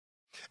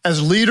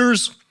As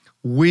leaders,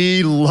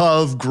 we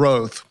love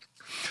growth.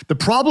 The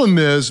problem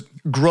is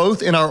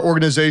growth in our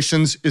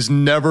organizations is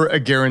never a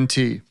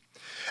guarantee.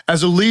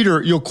 As a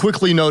leader, you'll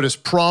quickly notice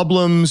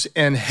problems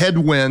and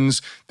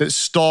headwinds that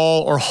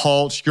stall or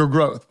halt your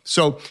growth.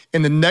 So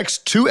in the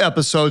next 2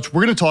 episodes,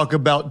 we're going to talk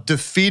about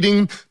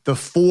defeating the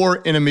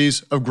 4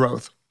 enemies of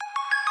growth.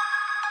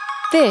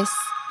 This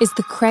is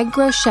the Craig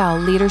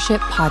Groeschel Leadership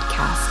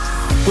Podcast.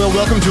 Well,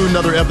 welcome to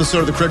another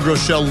episode of the Craig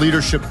Groeschel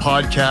Leadership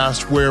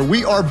Podcast, where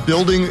we are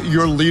building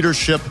your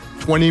leadership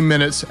 20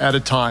 minutes at a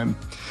time.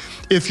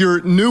 If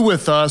you're new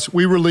with us,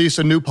 we release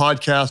a new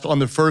podcast on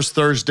the first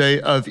Thursday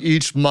of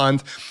each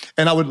month,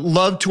 and I would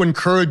love to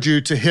encourage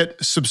you to hit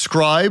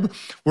subscribe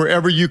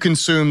wherever you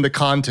consume the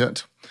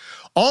content.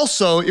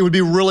 Also, it would be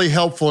really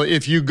helpful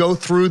if you go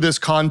through this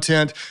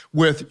content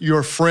with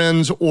your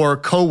friends or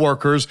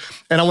coworkers,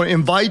 and I want to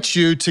invite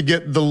you to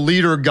get the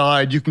leader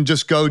guide. You can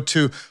just go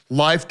to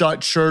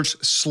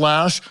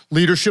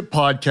life.church/leadership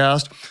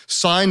podcast,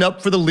 sign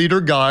up for the leader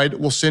guide.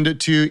 We'll send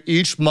it to you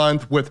each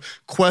month with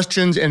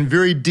questions and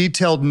very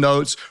detailed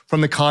notes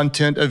from the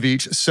content of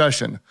each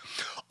session.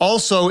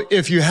 Also,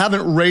 if you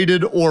haven't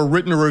rated or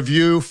written a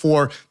review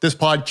for this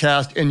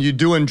podcast and you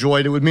do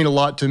enjoy it, it would mean a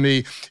lot to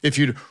me if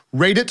you'd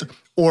rate it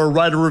or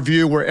write a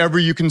review wherever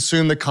you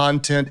consume the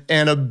content.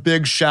 And a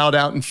big shout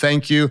out and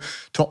thank you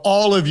to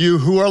all of you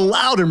who are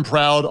loud and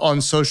proud on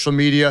social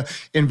media,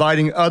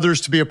 inviting others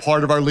to be a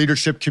part of our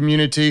leadership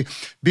community.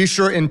 Be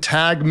sure and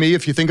tag me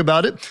if you think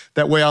about it.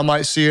 That way I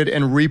might see it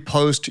and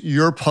repost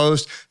your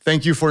post.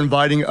 Thank you for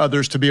inviting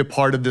others to be a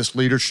part of this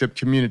leadership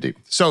community.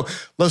 So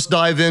let's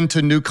dive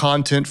into new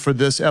content for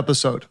this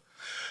episode.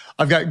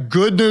 I've got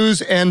good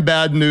news and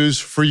bad news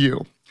for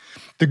you.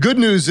 The good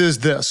news is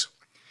this: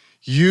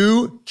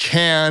 you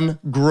can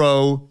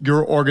grow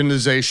your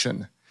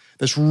organization.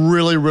 That's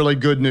really, really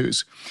good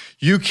news.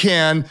 You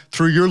can,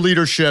 through your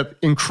leadership,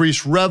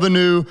 increase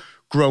revenue,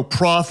 grow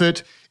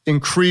profit,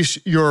 increase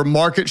your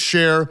market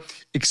share,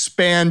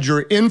 expand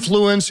your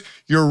influence,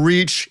 your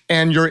reach,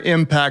 and your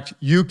impact.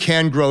 You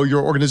can grow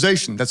your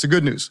organization. That's the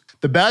good news.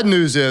 The bad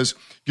news is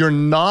you're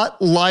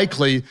not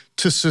likely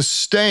to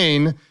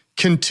sustain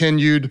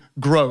continued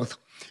growth.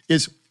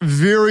 It's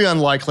very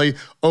unlikely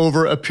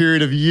over a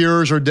period of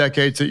years or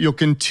decades that you'll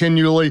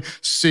continually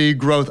see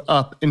growth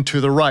up and to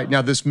the right.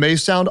 Now, this may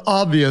sound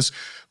obvious,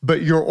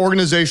 but your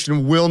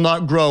organization will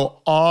not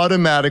grow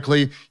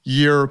automatically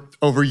year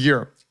over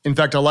year. In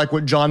fact, I like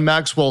what John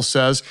Maxwell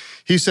says.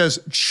 He says,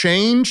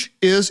 change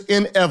is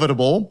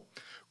inevitable,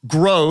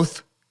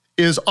 growth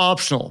is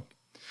optional.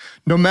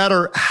 No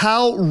matter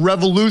how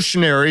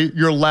revolutionary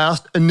your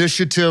last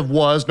initiative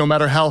was, no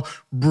matter how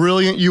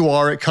brilliant you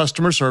are at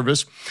customer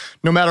service,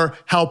 no matter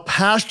how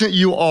passionate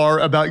you are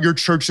about your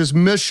church's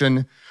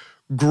mission,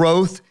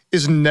 growth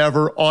is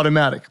never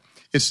automatic.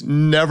 It's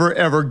never,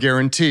 ever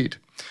guaranteed.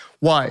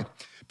 Why?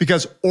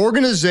 Because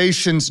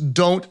organizations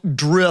don't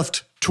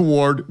drift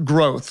toward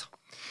growth.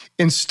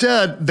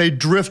 Instead, they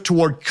drift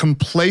toward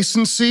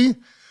complacency,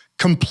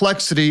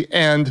 complexity,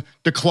 and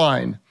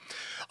decline.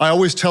 I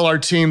always tell our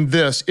team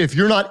this: if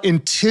you're not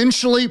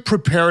intentionally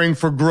preparing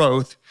for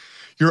growth,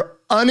 you're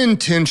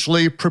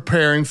unintentionally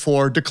preparing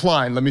for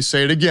decline. Let me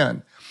say it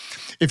again.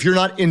 If you're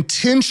not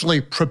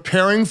intentionally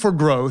preparing for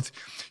growth,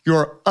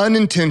 you're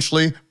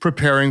unintentionally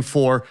preparing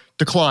for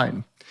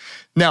decline.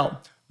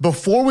 Now,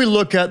 before we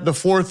look at the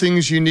 4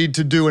 things you need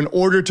to do in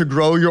order to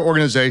grow your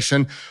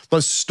organization,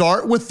 let's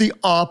start with the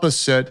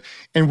opposite,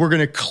 and we're going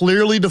to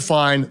clearly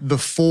define the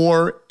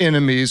 4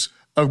 enemies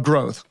of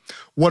growth.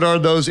 What are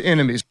those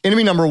enemies?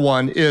 Enemy number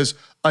 1 is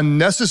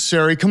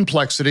unnecessary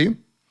complexity.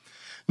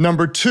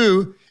 Number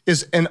 2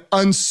 is an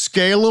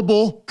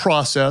unscalable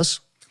process.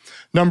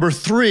 Number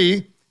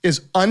 3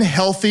 is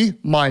unhealthy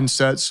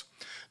mindsets.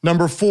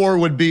 Number 4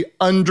 would be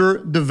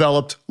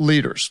underdeveloped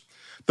leaders.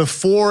 The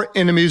 4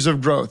 enemies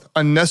of growth: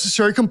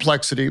 unnecessary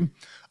complexity,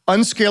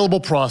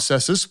 unscalable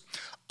processes,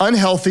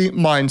 unhealthy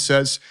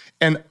mindsets,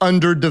 and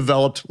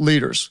underdeveloped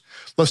leaders.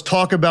 Let's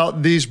talk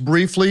about these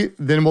briefly,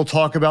 then we'll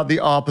talk about the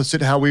opposite,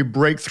 how we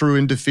break through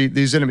and defeat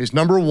these enemies.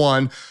 Number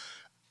 1,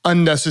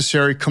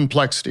 unnecessary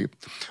complexity.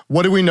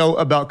 What do we know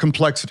about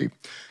complexity?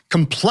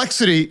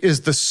 Complexity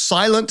is the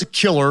silent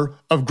killer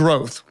of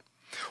growth.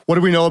 What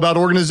do we know about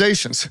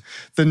organizations?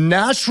 The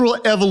natural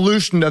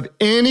evolution of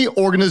any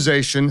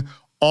organization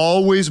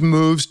always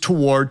moves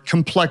toward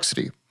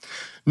complexity.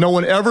 No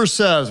one ever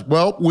says,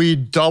 well, we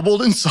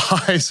doubled in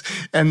size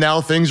and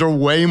now things are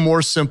way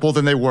more simple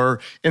than they were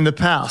in the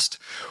past.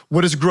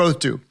 What does growth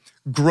do?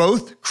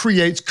 Growth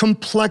creates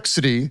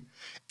complexity,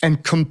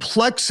 and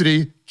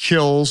complexity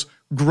kills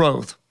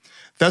growth.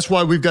 That's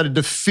why we've got to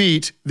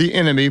defeat the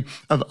enemy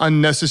of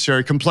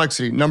unnecessary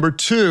complexity. Number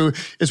 2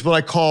 is what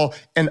I call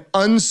an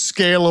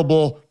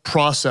unscalable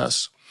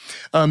process.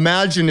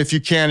 Imagine, if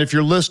you can, if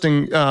you're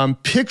listening,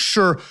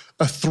 picture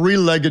a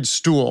 3-legged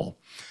stool.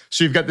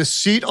 So you've got the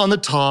seat on the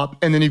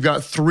top, and then you've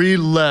got 3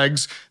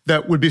 legs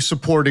that would be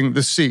supporting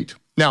the seat.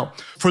 Now,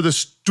 for the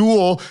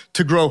stool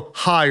to grow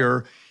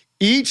higher,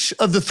 Each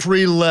of the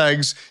three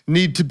legs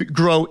need to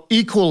grow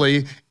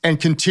equally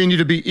and continue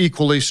to be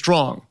equally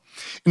strong.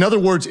 In other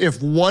words,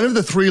 if one of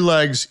the three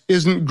legs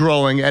isn't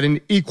growing at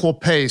an equal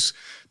pace,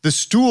 the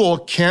stool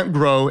can't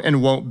grow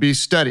and won't be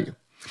steady.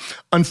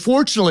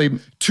 Unfortunately,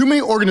 too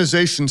many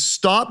organizations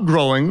stop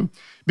growing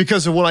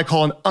because of what I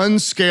call an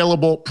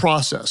unscalable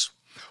process.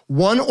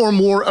 One or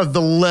more of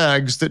the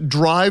legs that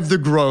drive the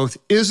growth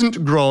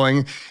isn't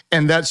growing,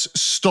 and that's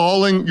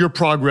stalling your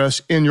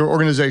progress in your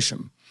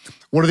organization.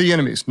 What are the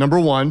enemies? Number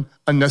one,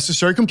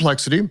 unnecessary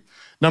complexity.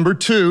 Number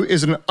two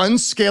is an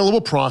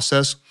unscalable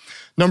process.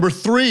 Number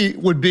three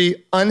would be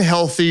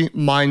unhealthy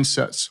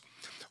mindsets.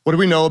 What do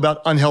we know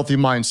about unhealthy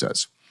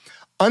mindsets?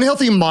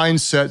 Unhealthy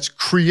mindsets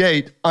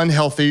create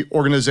unhealthy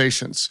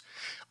organizations.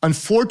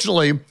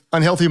 Unfortunately,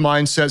 unhealthy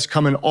mindsets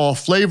come in all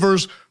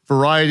flavors,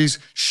 varieties,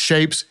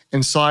 shapes,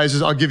 and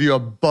sizes. I'll give you a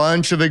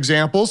bunch of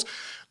examples.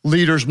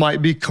 Leaders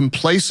might be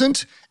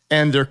complacent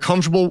and they're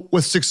comfortable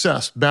with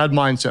success, bad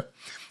mindset.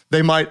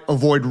 They might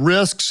avoid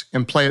risks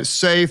and play it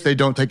safe. They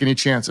don't take any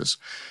chances.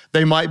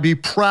 They might be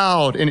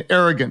proud and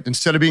arrogant.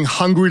 Instead of being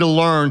hungry to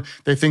learn,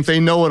 they think they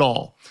know it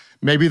all.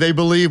 Maybe they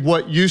believe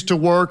what used to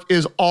work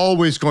is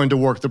always going to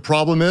work. The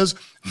problem is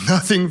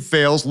nothing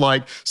fails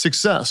like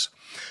success.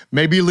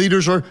 Maybe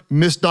leaders are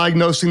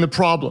misdiagnosing the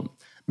problem.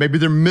 Maybe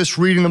they're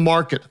misreading the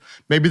market.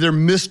 Maybe they're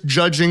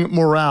misjudging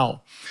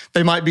morale.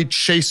 They might be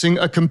chasing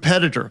a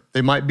competitor.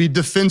 They might be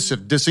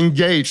defensive,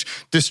 disengaged,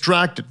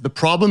 distracted. The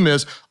problem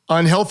is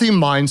unhealthy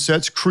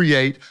mindsets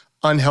create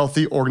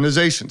unhealthy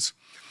organizations.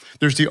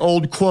 There's the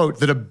old quote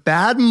that a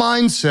bad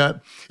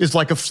mindset is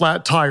like a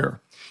flat tire.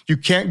 You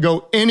can't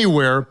go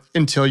anywhere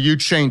until you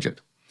change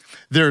it.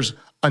 There's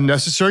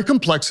unnecessary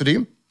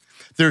complexity.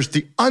 There's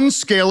the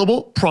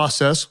unscalable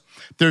process.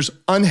 There's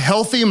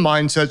unhealthy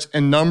mindsets.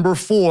 And number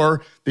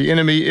four, the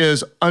enemy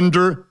is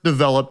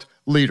underdeveloped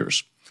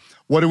leaders.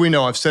 What do we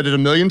know? I've said it a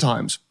million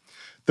times.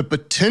 The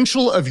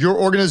potential of your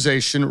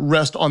organization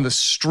rests on the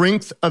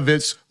strength of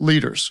its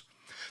leaders.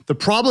 The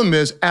problem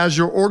is, as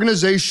your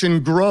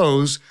organization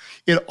grows,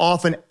 it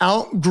often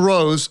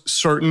outgrows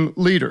certain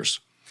leaders.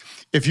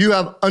 If you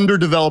have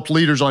underdeveloped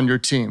leaders on your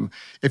team,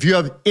 if you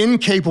have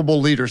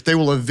incapable leaders, they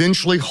will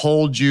eventually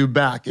hold you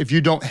back. If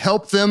you don't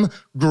help them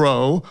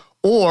grow,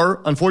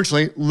 or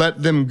unfortunately,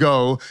 let them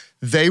go,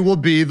 they will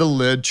be the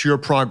lid to your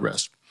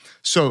progress.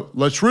 So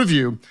let's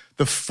review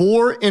the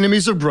four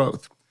enemies of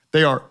growth.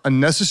 They are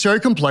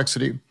unnecessary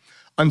complexity,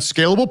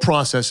 unscalable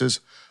processes,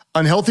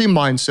 unhealthy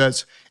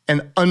mindsets,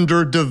 and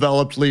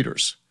underdeveloped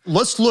leaders.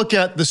 Let's look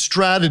at the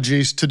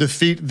strategies to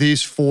defeat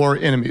these four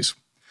enemies.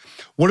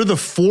 What are the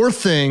four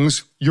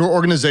things your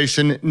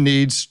organization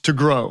needs to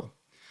grow?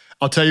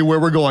 I'll tell you where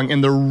we're going.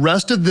 In the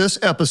rest of this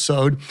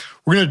episode,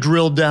 we're going to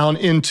drill down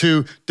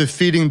into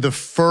defeating the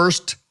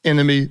first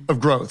enemy of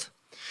growth.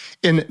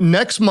 In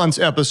next month's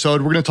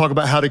episode, we're going to talk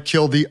about how to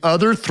kill the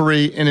other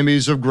three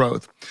enemies of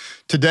growth.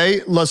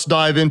 Today, let's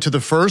dive into the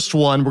first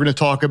one. We're going to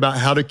talk about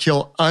how to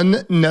kill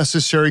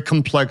unnecessary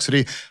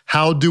complexity.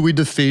 How do we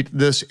defeat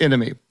this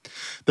enemy?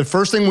 The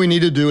first thing we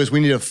need to do is we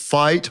need to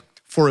fight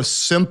for a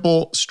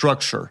simple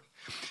structure.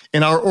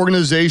 In our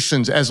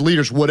organizations, as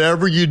leaders,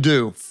 whatever you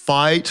do,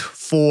 fight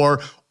for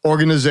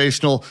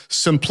organizational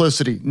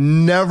simplicity.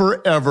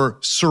 Never, ever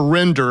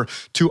surrender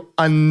to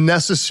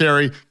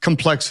unnecessary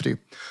complexity.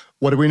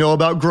 What do we know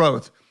about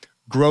growth?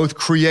 Growth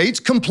creates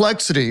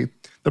complexity.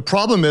 The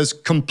problem is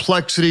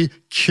complexity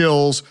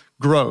kills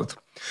growth.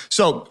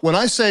 So when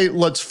I say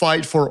let's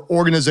fight for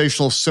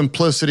organizational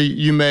simplicity,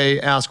 you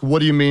may ask, what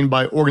do you mean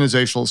by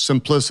organizational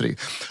simplicity?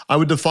 I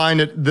would define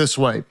it this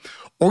way.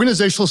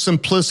 Organizational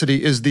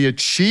simplicity is the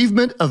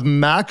achievement of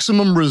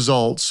maximum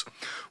results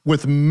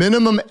with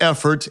minimum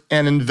effort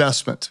and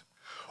investment.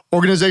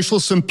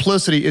 Organizational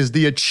simplicity is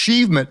the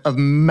achievement of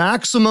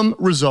maximum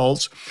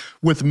results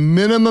with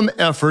minimum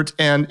effort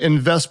and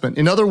investment.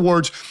 In other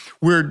words,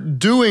 we're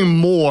doing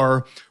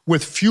more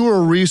with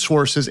fewer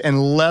resources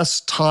and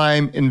less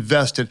time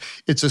invested.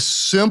 It's a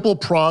simple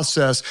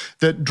process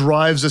that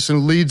drives us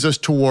and leads us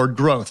toward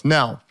growth.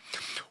 Now,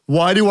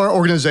 why do our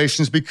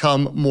organizations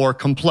become more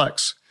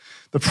complex?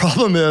 The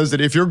problem is that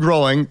if you're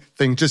growing,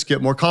 things just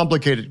get more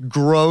complicated.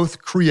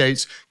 Growth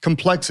creates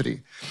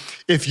complexity.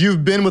 If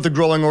you've been with a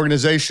growing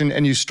organization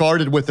and you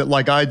started with it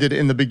like I did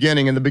in the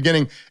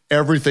beginning,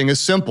 everything is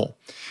simple.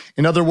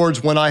 In other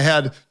words, when I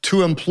had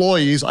 2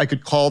 employees, I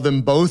could call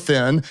them both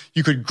in.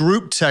 You could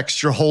group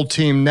text your whole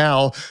team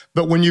now.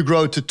 But when you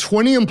grow to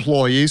 20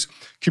 employees,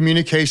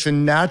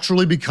 communication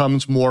naturally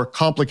becomes more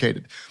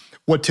complicated.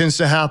 What tends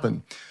to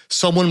happen?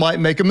 Someone might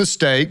make a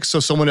mistake, so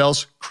someone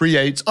else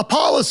creates a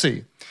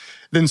policy.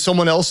 Then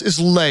someone else is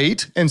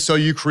late, and so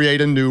you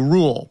create a new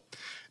rule.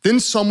 Then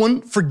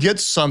someone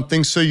forgets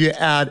something, so you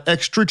add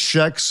extra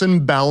checks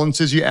and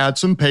balances, you add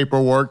some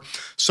paperwork.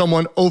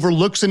 Someone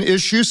overlooks an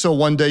issue, so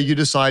one day you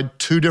decide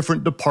 2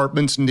 different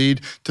departments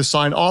need to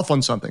sign off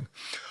on something.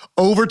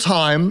 Over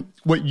time,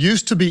 what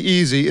used to be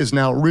easy is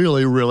now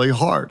really, really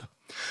hard.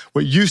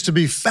 What used to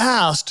be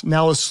fast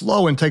now is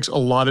slow and takes a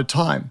lot of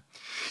time.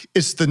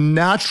 It's the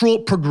natural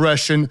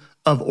progression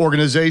of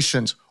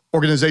organizations.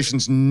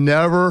 Organizations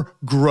never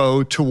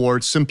grow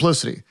towards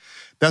simplicity.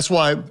 That's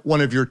why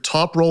one of your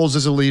top roles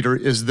as a leader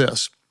is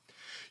this.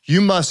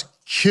 You must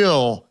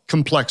kill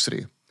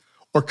complexity,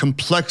 or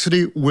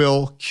complexity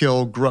will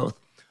kill growth.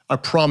 I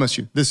promise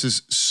you, this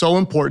is so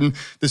important.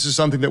 This is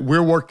something that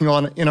we're working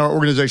on in our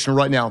organization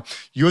right now.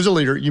 You as a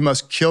leader, you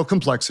must kill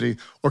complexity,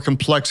 or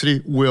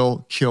complexity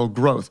will kill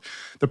growth.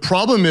 The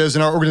problem is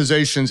in our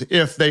organizations,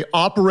 if they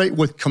operate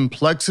with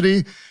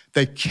complexity,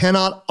 they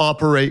cannot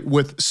operate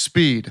with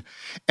speed.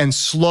 And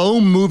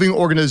slow-moving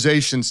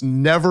organizations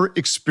never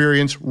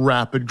experience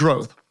rapid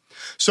growth.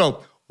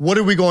 So, what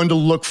are we going to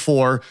look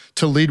for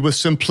to lead with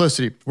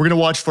simplicity? We're going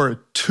to watch for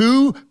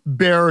 2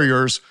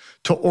 barriers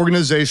to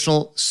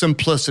organizational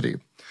simplicity.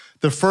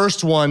 The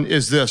first one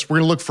is this. We're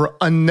going to look for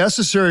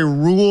unnecessary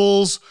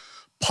rules,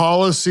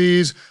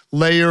 policies,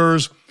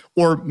 layers,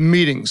 or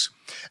meetings.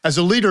 As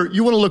a leader,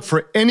 you want to look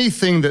for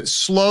anything that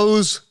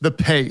slows the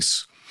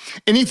pace,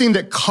 anything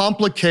that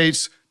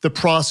complicates the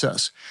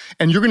process.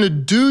 And you're going to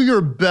do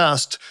your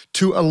best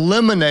to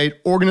eliminate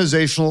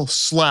organizational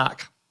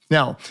slack.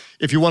 Now,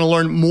 if you want to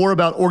learn more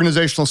about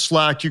organizational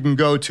slack, you can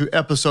go to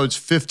episodes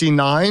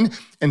 59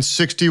 and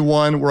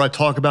 61, where I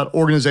talk about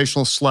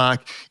organizational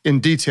slack in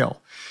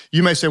detail.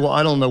 You may say, well,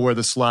 I don't know where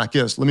the slack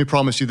is. Let me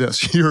promise you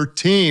this. Your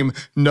team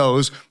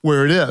knows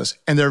where it is,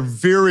 and they're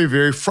very,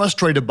 very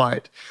frustrated by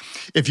it.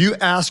 If you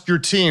ask your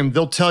team,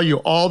 they'll tell you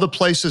all the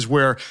places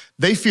where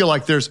they feel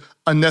like there's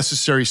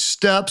unnecessary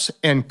steps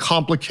and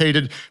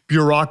complicated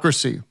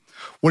bureaucracy.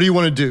 What do you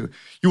want to do?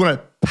 You want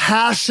to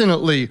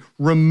passionately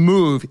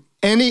remove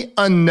any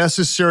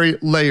unnecessary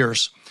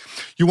layers.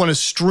 You want to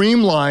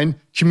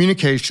streamline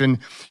communication.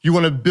 You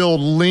want to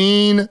build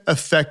lean,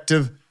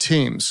 effective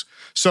teams.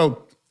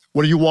 So,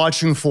 what are you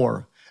watching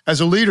for?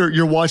 As a leader,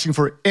 you're watching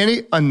for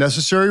any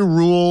unnecessary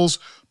rules,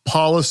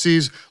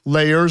 policies,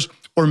 layers,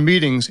 or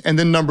meetings. And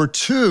then number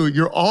 2,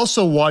 you're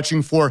also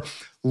watching for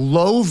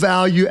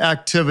low-value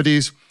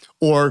activities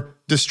or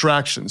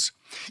distractions.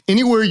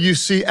 Anywhere you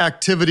see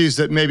activities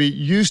that maybe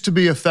used to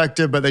be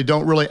effective, but they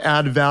don't really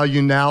add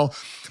value now,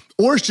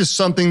 or it's just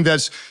something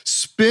that's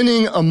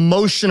spinning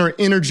emotion or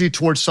energy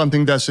towards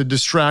something that's a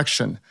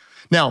distraction.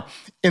 Now,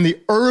 in the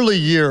early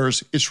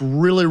years, it's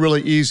really,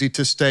 really easy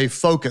to stay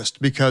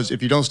focused, because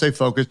if you don't stay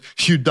focused,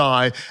 you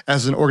die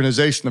as an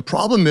organization. The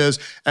problem is,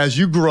 as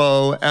you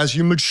grow, as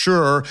you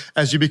mature,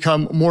 as you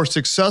become more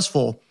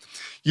successful,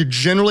 you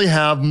generally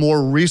have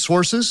more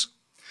resources,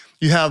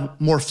 you have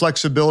more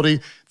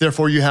flexibility,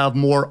 therefore you have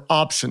more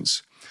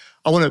options.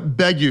 I want to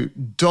beg you,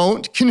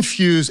 don't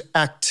confuse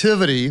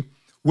activity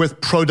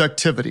with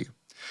productivity.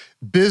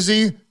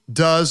 Busy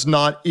does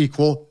not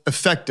equal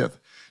effective.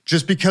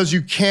 Just because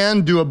you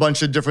can do a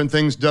bunch of different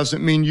things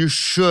doesn't mean you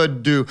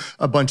should do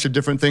a bunch of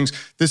different things.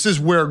 This is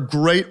where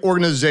great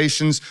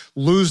organizations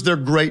lose their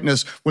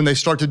greatness, when they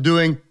start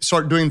doing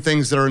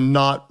things that are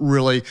not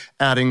really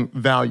adding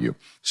value.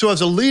 So as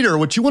a leader,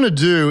 what you want to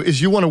do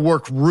is you want to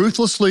work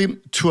ruthlessly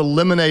to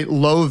eliminate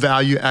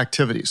low-value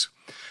activities.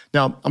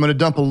 Now, I'm going to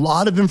dump a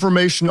lot of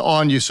information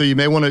on you, so you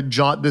may want to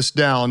jot this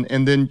down,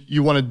 and then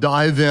you want to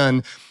dive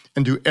in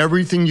and do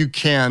everything you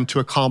can to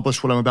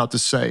accomplish what I'm about to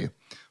say.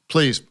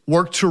 Please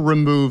work to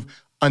remove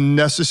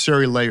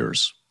unnecessary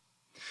layers.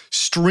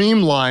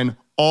 Streamline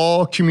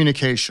all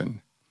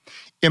communication.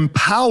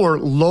 Empower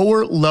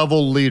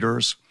lower-level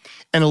leaders,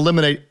 and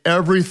eliminate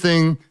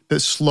everything that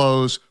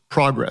slows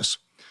progress.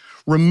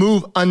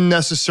 Remove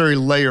unnecessary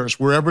layers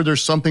wherever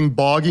there's something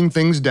bogging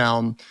things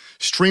down.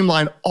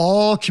 Streamline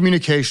all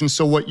communication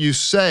so what you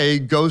say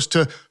goes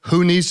to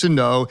who needs to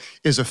know,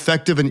 is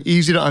effective and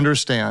easy to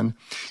understand.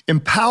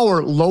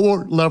 Empower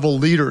lower-level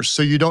leaders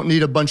so you don't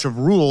need a bunch of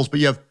rules,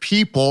 but you have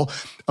people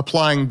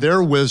applying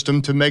their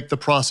wisdom to make the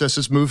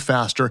processes move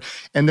faster.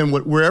 And then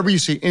wherever you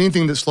see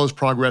anything that slows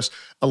progress,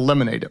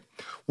 eliminate it.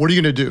 What are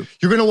you going to do?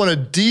 You're going to want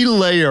to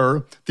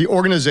delayer the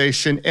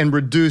organization and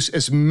reduce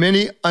as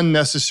many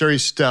unnecessary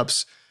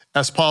steps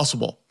as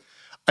possible.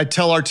 I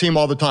tell our team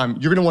all the time,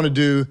 you're going to want to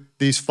do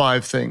these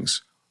 5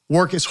 things.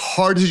 Work as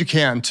hard as you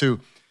can to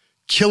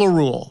kill a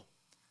rule,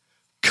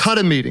 cut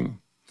a meeting,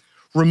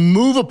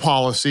 remove a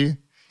policy,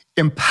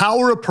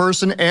 empower a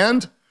person,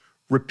 and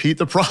repeat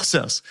the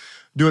process.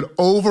 Do it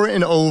over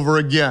and over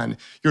again.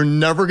 You're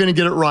never going to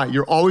get it right.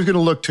 You're always going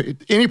to look to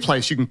any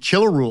place you can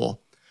kill a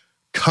rule,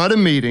 cut a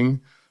meeting,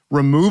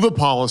 remove a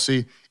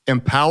policy,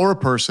 empower a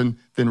person,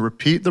 then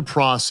repeat the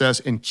process,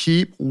 and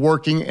keep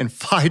working and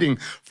fighting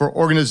for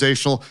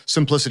organizational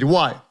simplicity.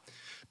 Why?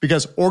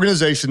 Because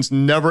organizations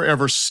never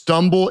ever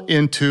stumble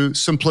into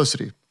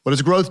simplicity. What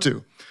does growth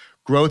do?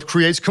 Growth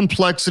creates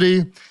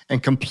complexity,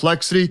 and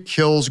complexity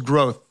kills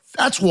growth.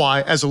 That's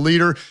why, as a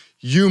leader,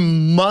 you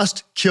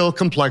must kill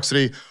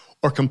complexity,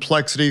 or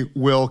complexity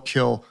will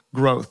kill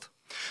growth.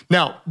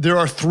 Now, there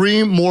are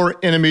 3 more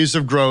enemies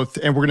of growth,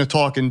 and we're going to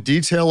talk in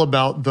detail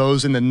about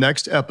those in the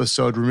next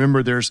episode.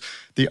 Remember, there's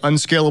the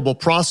unscalable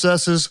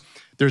processes,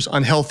 there's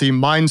unhealthy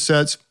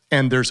mindsets,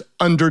 and there's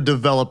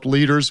underdeveloped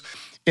leaders.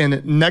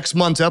 In next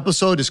month's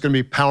episode, it's going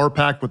to be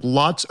power-packed with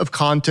lots of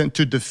content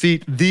to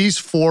defeat these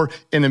 4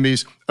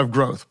 enemies of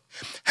growth.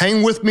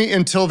 Hang with me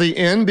until the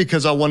end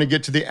because I want to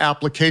get to the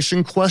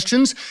application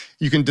questions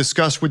you can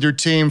discuss with your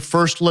team.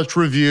 First, let's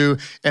review,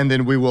 and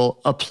then we will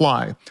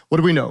apply. What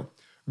do we know?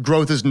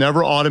 Growth is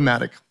never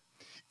automatic.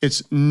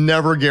 It's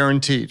never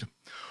guaranteed.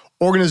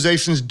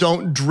 Organizations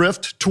don't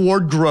drift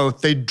toward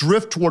growth. They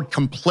drift toward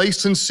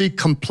complacency,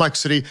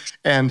 complexity,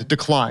 and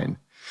decline.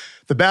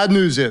 The bad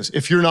news is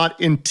if you're not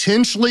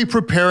intentionally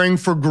preparing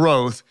for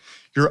growth,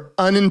 you're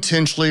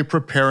unintentionally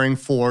preparing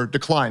for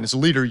decline. As a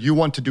leader, you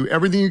want to do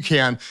everything you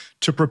can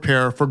to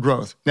prepare for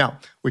growth. Now,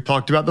 we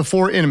talked about the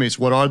 4 enemies.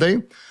 What are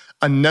they?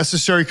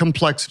 Unnecessary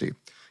complexity.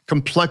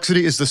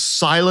 Complexity is the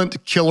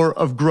silent killer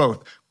of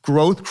growth.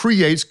 Growth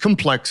creates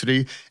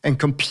complexity, and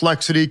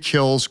complexity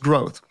kills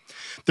growth.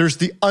 There's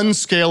the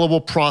unscalable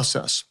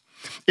process.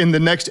 In the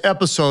next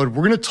episode,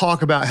 we're going to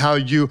talk about how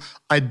you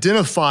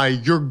identify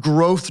your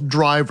growth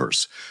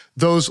drivers,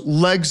 those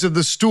legs of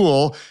the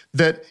stool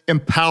that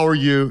empower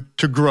you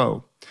to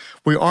grow.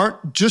 We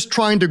aren't just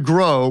trying to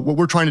grow. What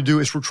we're trying to do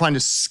is we're trying to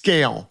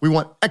scale. We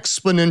want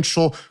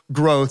exponential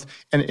growth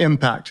and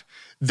impact.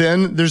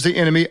 Then there's the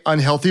enemy,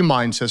 unhealthy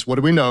mindsets. What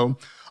do we know?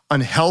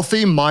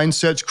 Unhealthy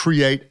mindsets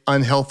create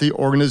unhealthy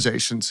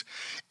organizations.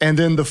 And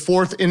then the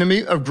 4th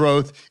enemy of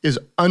growth is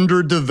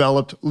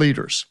underdeveloped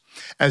leaders.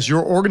 As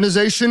your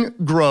organization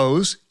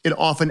grows, it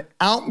often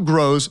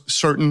outgrows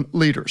certain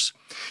leaders.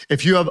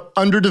 If you have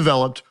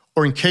underdeveloped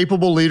or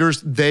incapable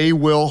leaders, they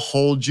will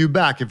hold you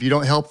back. If you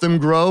don't help them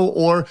grow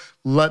or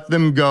let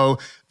them go,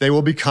 they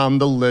will become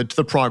the lid to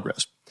the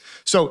progress.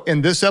 So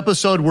in this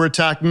episode, we're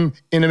attacking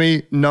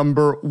enemy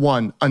number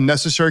 1,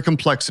 unnecessary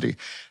complexity.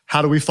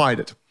 How do we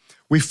fight it?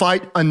 We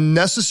fight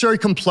unnecessary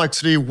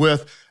complexity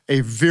with a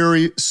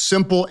very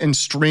simple and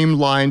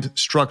streamlined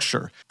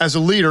structure. As a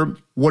leader,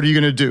 what are you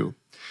going to do?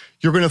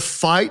 You're going to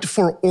fight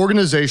for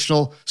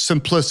organizational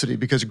simplicity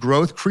because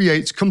growth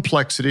creates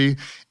complexity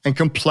and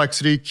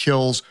complexity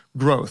kills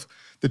growth.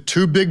 The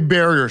 2 big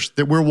barriers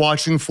that we're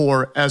watching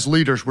for as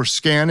leaders, we're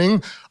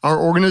scanning our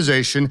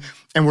organization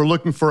and we're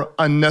looking for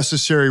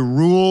unnecessary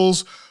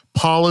rules,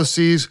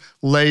 policies,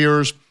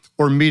 layers,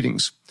 or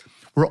meetings.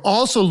 We're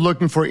also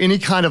looking for any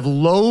kind of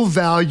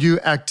low-value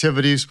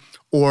activities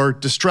or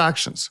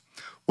distractions.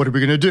 What are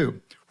we going to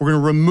do? We're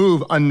going to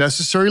remove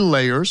unnecessary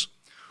layers.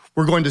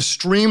 We're going to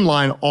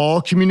streamline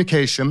all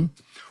communication.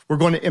 We're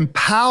going to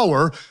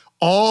empower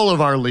all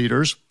of our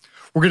leaders.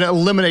 We're going to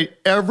eliminate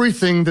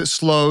everything that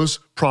slows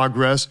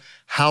progress.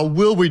 How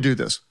will we do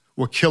this?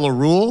 We'll kill a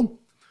rule.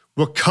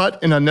 We'll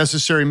cut an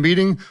unnecessary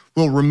meeting.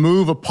 We'll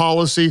remove a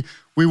policy.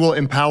 We will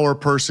empower a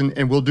person,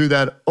 and we'll do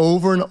that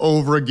over and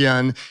over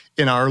again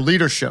in our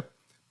leadership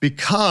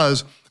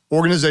because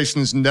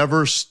organizations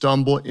never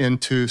stumble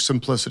into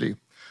simplicity.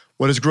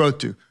 What does growth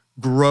do?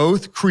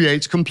 Growth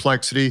creates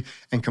complexity,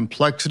 and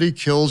complexity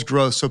kills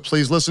growth. So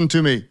please listen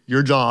to me.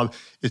 Your job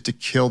is to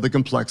kill the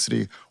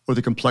complexity, or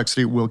the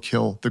complexity will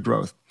kill the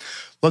growth.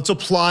 Let's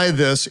apply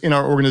this in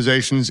our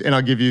organizations, and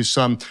I'll give you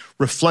some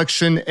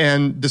reflection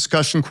and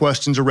discussion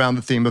questions around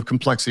the theme of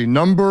complexity.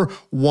 Number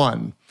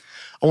 1,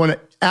 I want to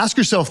ask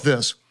yourself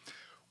this.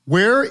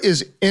 Where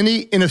is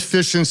any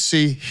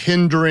inefficiency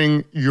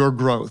hindering your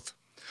growth?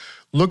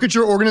 Look at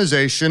your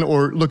organization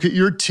or look at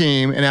your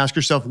team and ask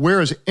yourself, where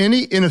is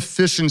any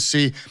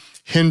inefficiency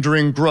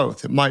hindering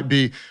growth? It might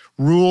be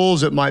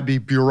rules, it might be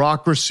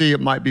bureaucracy, it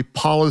might be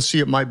policy,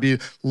 it might be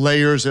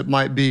layers, it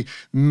might be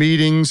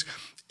meetings.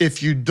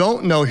 If you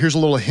don't know, here's a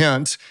little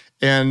hint,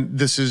 and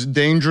this is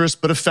dangerous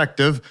but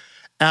effective.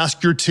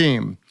 Ask your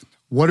team,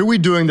 what are we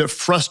doing that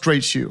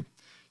frustrates you,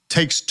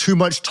 takes too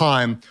much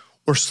time,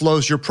 or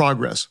slows your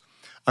progress?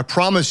 I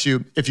promise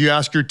you, if you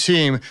ask your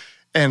team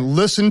and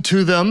listen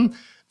to them,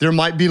 there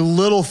might be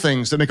little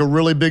things that make a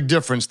really big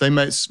difference. They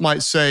might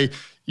say,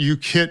 you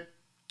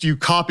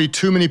copy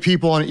too many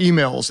people on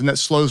emails and that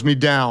slows me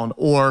down,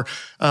 or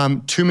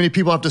too many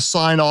people have to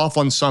sign off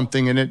on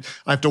something and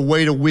I have to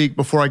wait a week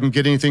before I can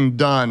get anything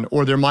done.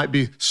 Or there might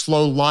be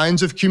slow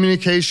lines of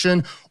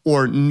communication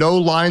or no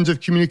lines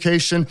of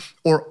communication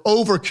or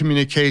over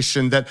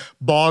communication that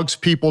bogs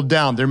people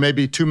down. There may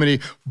be too many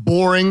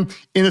boring,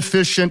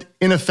 inefficient,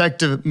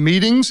 ineffective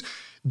meetings,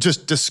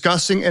 just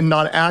discussing and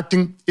not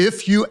acting.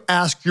 If you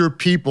ask your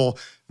people,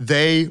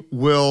 they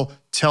will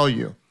tell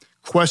you.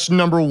 Question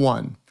number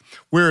 1,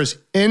 where is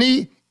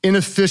any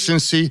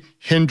inefficiency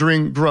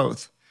hindering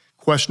growth?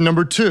 Question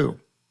number 2,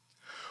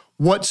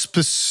 what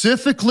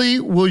specifically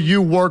will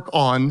you work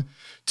on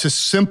to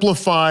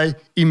simplify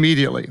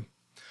immediately?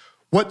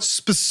 What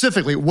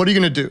are you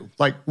going to do?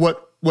 Like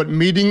what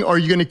meeting are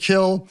you going to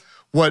kill?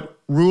 What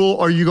rule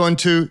are you going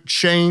to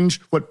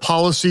change? What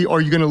policy are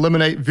you going to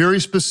eliminate? Very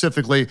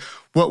specifically,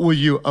 what will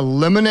you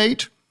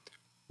eliminate,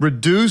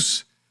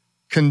 reduce,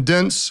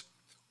 condense,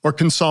 or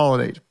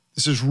consolidate?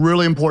 This is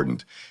really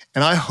important.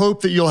 And I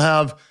hope that you'll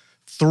have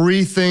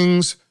 3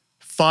 things,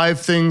 5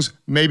 things,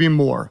 maybe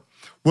more.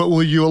 What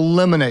will you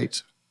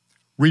eliminate,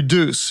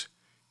 reduce,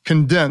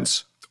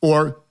 condense,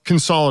 or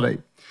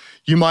consolidate?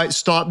 You might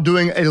stop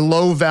doing a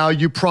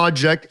low-value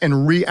project and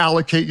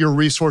reallocate your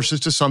resources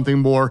to something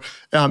more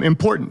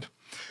important.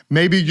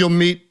 Maybe you'll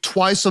meet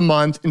twice a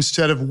month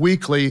instead of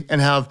weekly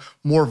and have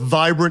more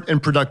vibrant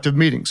and productive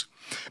meetings.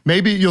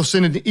 Maybe you'll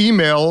send an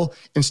email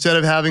instead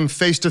of having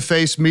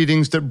face-to-face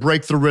meetings that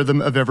break the rhythm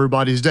of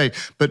everybody's day.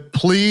 But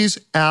please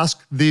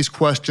ask these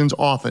questions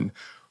often.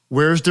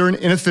 Where's there an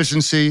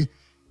inefficiency,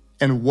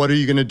 and what are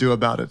you going to do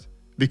about it?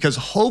 Because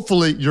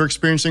hopefully you're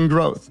experiencing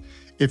growth.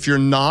 If you're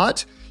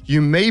not, you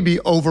may be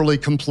overly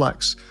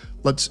complex.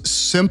 Let's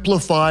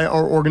simplify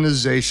our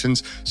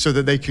organizations so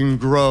that they can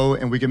grow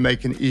and we can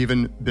make an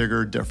even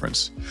bigger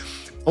difference.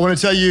 I want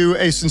to tell you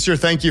a sincere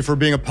thank you for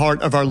being a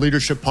part of our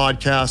leadership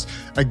podcast.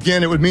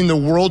 Again, it would mean the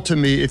world to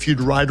me if you'd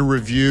write a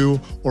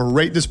review or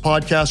rate this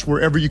podcast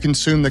wherever you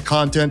consume the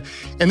content,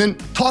 and then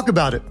talk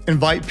about it.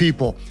 Invite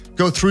people.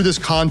 Go through this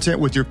content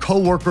with your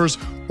coworkers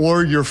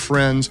or your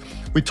friends.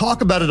 We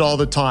talk about it all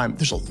the time.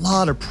 There's a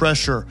lot of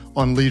pressure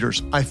on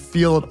leaders. I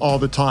feel it all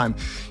the time.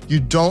 You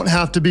don't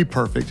have to be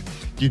perfect.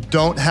 You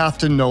don't have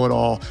to know it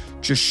all.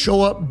 Just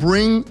show up,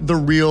 bring the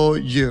real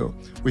you.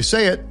 We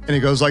say it, and it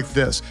goes like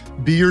this: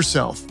 be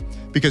yourself,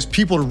 because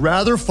people would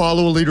rather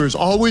follow a leader who's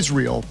always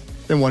real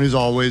than one who's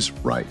always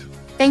right.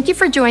 Thank you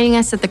for joining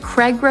us at the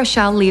Craig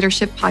Groeschel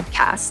Leadership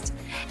Podcast.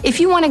 If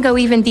you want to go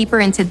even deeper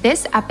into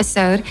this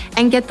episode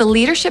and get the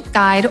leadership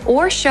guide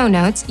or show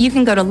notes, you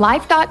can go to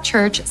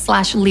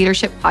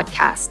life.church/leadership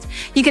podcast.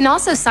 You can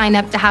also sign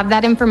up to have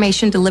that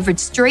information delivered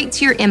straight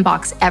to your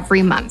inbox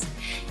every month.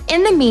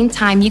 In the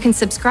meantime, you can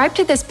subscribe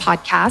to this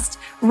podcast,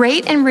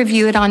 rate and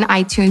review it on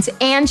iTunes,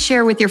 and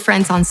share with your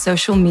friends on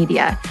social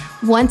media.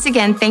 Once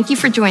again, thank you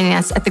for joining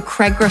us at the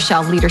Craig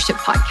Groeschel Leadership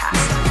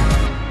Podcast.